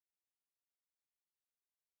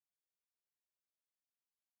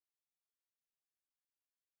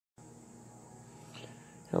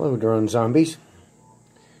Hello drone zombies.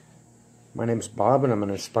 My name's Bob and I'm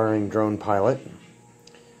an aspiring drone pilot.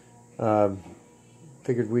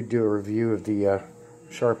 Figured we'd do a review of the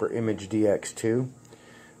Sharper Image DX-2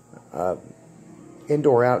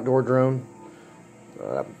 indoor-outdoor drone.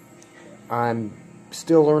 I'm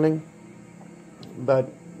still learning, but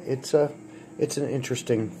it's an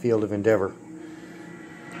interesting field of endeavor.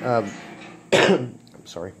 I'm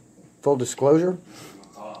sorry. Full disclosure,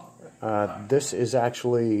 this is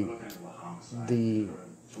actually the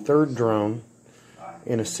third drone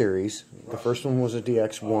in a series. The first one was a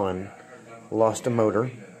DX-1, lost a motor,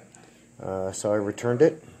 so I returned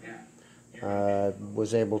it.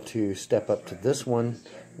 Was able to step up to this one,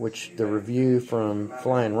 which the review from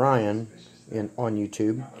Flying Ryan on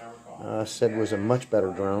YouTube said was a much better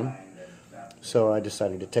drone. So I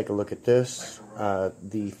decided to take a look at this.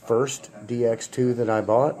 The first DX-2 that I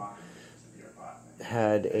bought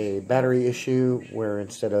had a battery issue where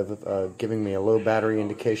instead of giving me a low battery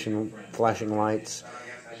indication, flashing lights,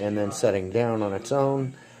 and then setting down on its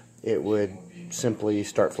own, it would simply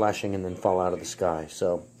start flashing and then fall out of the sky.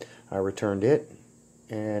 So I returned it,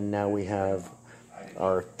 and now we have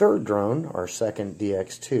our third drone, our second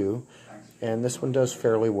DX-2, and this one does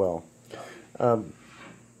fairly well. Go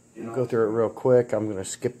through it real quick. I'm going to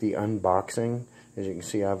skip the unboxing. As you can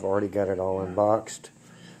see, I've already got it all unboxed.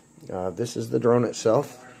 This is the drone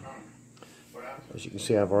itself. As you can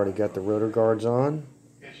see, I've already got the rotor guards on.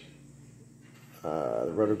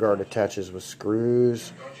 The rotor guard attaches with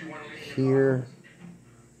screws here,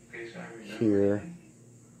 here,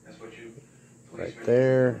 right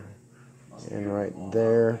there, and right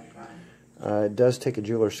there. It does take a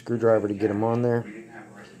jeweler's screwdriver to get them on there.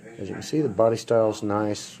 As you can see, the body style is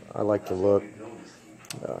nice. I like the look.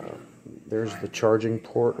 There's the charging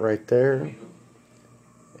port right there.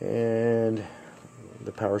 And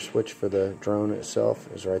the power switch for the drone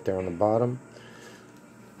itself is right there on the bottom.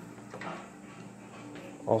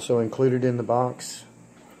 Also included in the box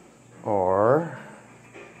are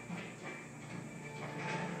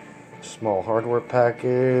a small hardware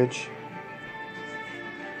package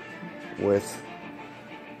with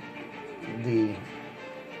the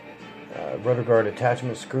rotor guard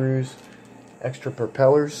attachment screws, extra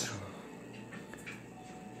propellers,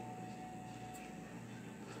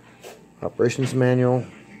 operations manual,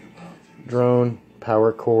 drone,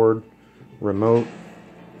 power cord, remote.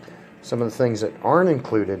 Some of the things that aren't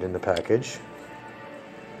included in the package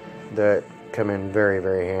that come in very,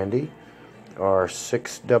 very handy are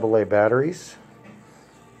 6 AA batteries,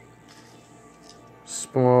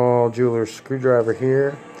 small jeweler's screwdriver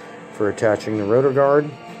here for attaching the rotor guard,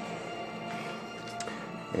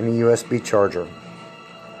 and a USB charger.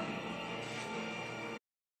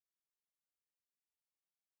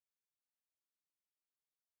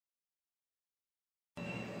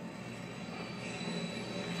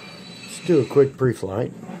 Let's do a quick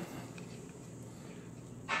pre-flight.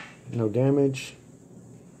 No damage.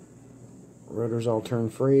 Rotors all turn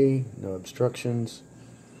free. No obstructions.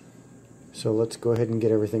 So let's go ahead and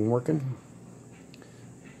get everything working.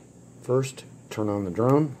 First, turn on the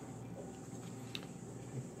drone.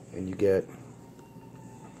 And you get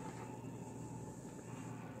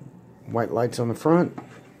white lights on the front,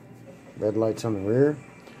 red lights on the rear.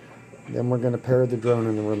 Then we're going to pair the drone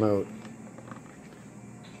and the remote.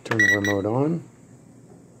 Turn the remote on,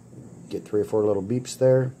 get 3 or 4 little beeps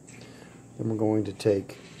there. Then we're going to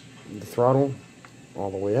take the throttle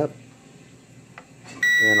all the way up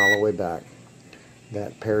and all the way back.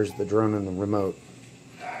 That pairs the drone and the remote.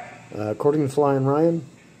 According to Flying Ryan,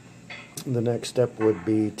 the next step would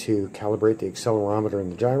be to calibrate the accelerometer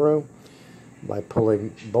and the gyro by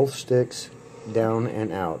pulling both sticks down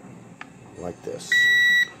and out like this.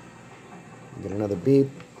 Get another beep,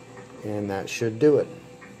 and that should do it.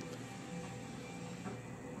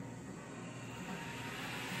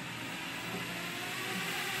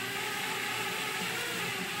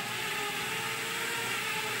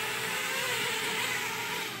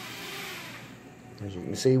 As you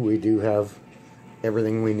can see, we do have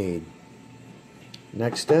everything we need.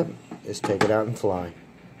 Next step is take it out and fly.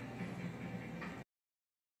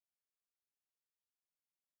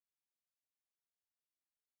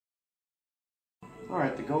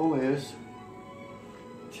 Alright, the goal is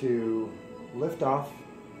to lift off,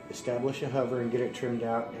 establish a hover, and get it trimmed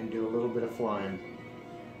out and do a little bit of flying.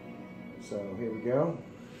 So here we go.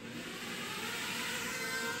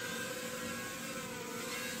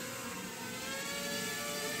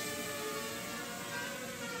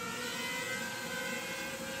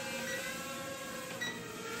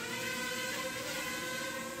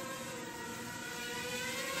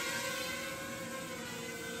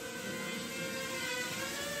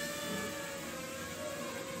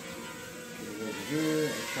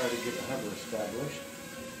 get the hover established.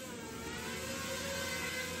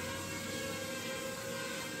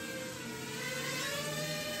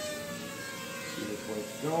 See which way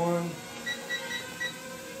it's going.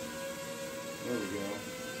 There we go.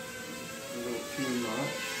 A little too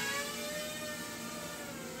much.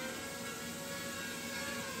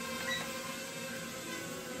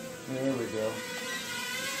 There we go.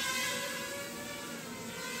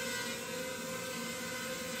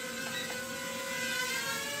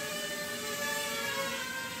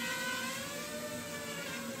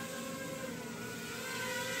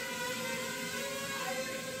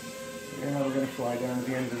 Now we're going to fly down to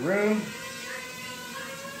the end of the room.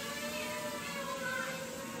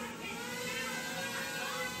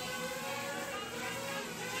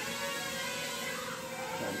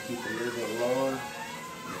 Try to keep it a little bit lower.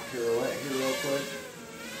 Pirouette here real quick.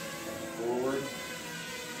 Forward.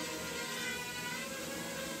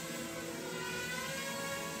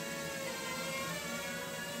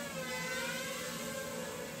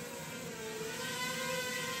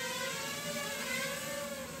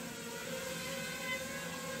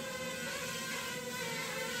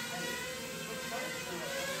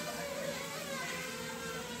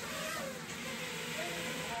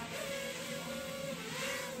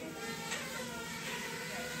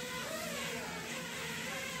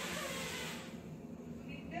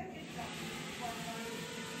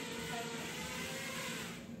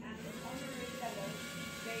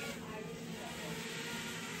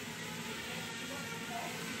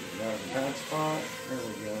 That was a bad spot. There we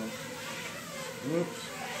go. Whoops.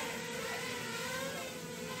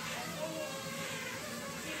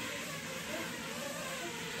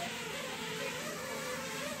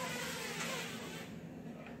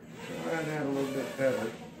 Try that a little bit better.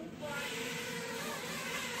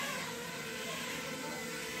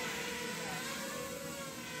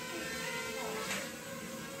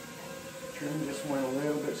 Trim just went a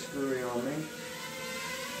little bit screwy on me.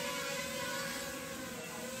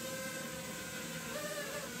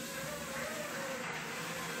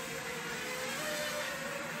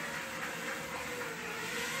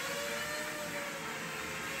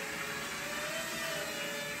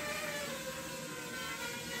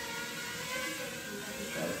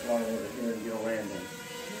 Try to fly over here and get a landing.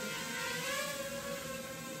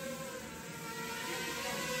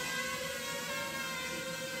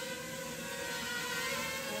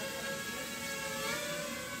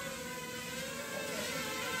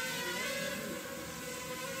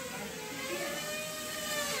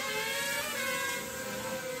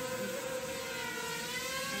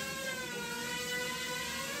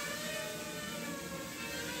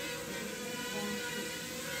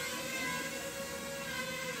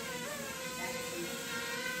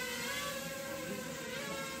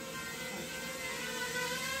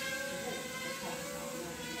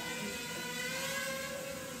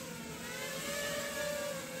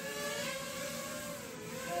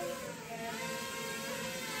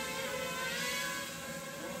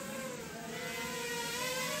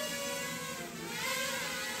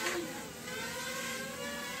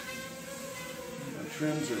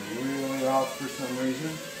 Trims are really off for some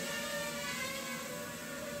reason.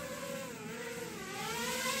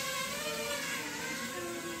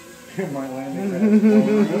 My landing pad's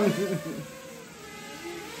blowing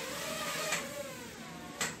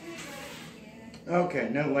up. Okay,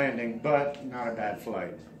 no landing, but not a bad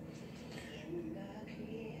flight.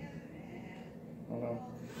 Hold on.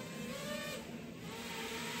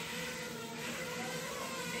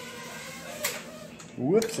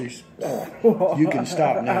 Whoopsies. You can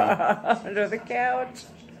stop now. Under the couch.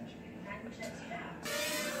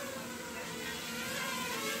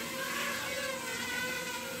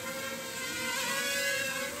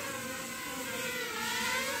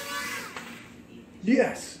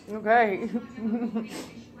 Yes. Okay.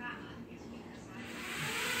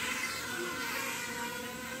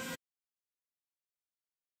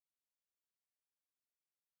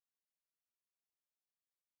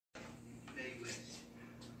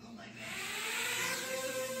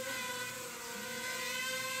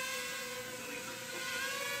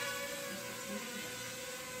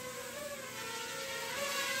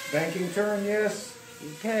 Banking turn, yes.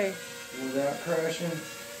 Okay. Without crashing.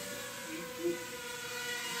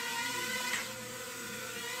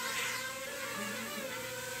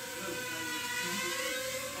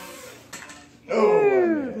 Oh,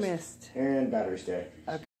 I missed. And battery stay.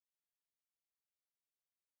 Okay.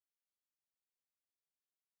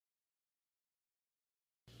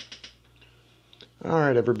 All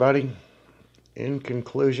right, everybody. In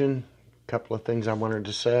conclusion, a couple of things I wanted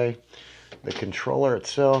to say. The controller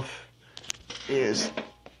itself is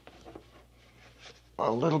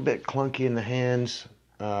a little bit clunky in the hands.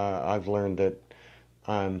 I've learned that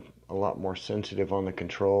I'm a lot more sensitive on the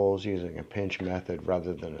controls using a pinch method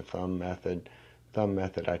rather than a thumb method. Thumb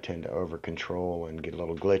method I tend to over control and get a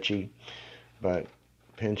little glitchy, but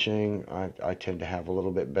pinching I tend to have a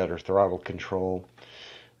little bit better throttle control.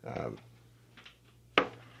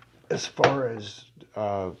 As far as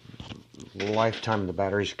lifetime of the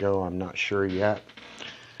batteries go, I'm not sure yet.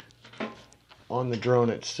 On the drone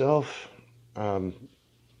itself,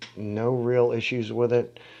 no real issues with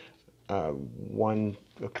it. A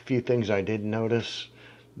few things I did notice,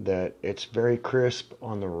 that it's very crisp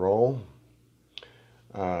on the roll,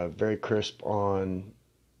 very crisp on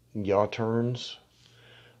yaw turns.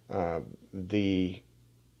 The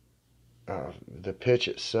pitch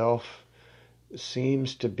itself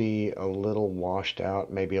seems to be a little washed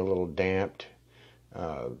out, maybe a little damped,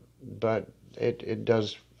 but it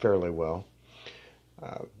does fairly well.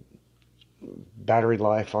 Battery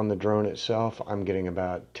life on the drone itself, I'm getting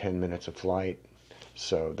about 10 minutes of flight,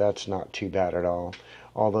 so that's not too bad at all.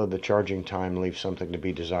 Although the charging time leaves something to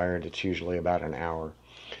be desired, it's usually about an hour.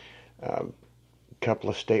 Couple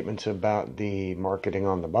of statements about the marketing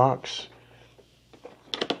on the box.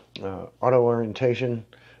 Auto orientation.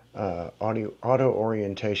 Auto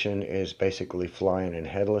orientation is basically flying in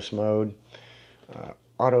headless mode.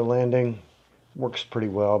 Auto landing works pretty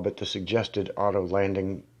well, but the suggested auto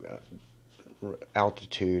landing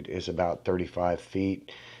altitude is about 35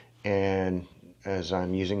 feet, and as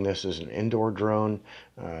I'm using this as an indoor drone,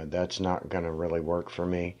 that's not going to really work for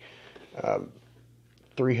me.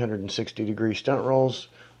 360-degree stunt rolls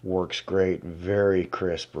works great. Very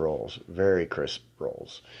crisp rolls. Very crisp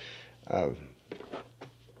rolls.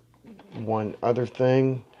 One other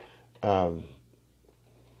thing,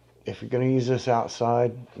 if you're going to use this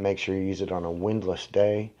outside, make sure you use it on a windless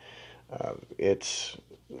day. It's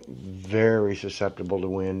very susceptible to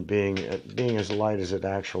wind, being as light as it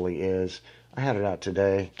actually is. I had it out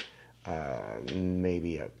today.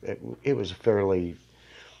 It was fairly.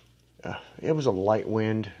 It was a light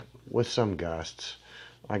wind with some gusts.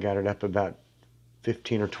 I got it up about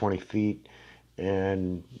 15 or 20 feet,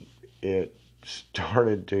 and it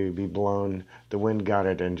started to be blown. The wind got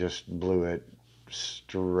it and just blew it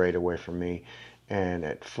straight away from me. And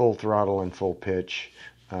at full throttle and full pitch,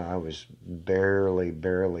 I was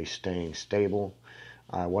barely staying stable.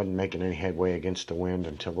 I wasn't making any headway against the wind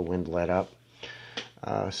until the wind let up.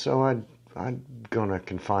 So I'm going to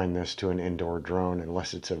confine this to an indoor drone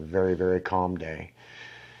unless it's a very calm day.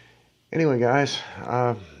 Anyway, guys,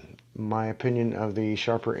 my opinion of the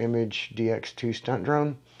Sharper Image DX-2 Stunt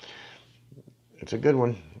Drone, it's a good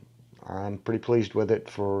one. I'm pretty pleased with it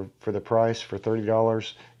for the price, for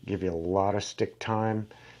 $30. Give you a lot of stick time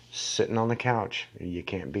sitting on the couch. You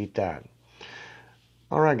can't beat that.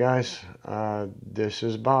 Alright, guys, this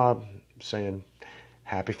is Bob saying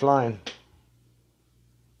happy flying.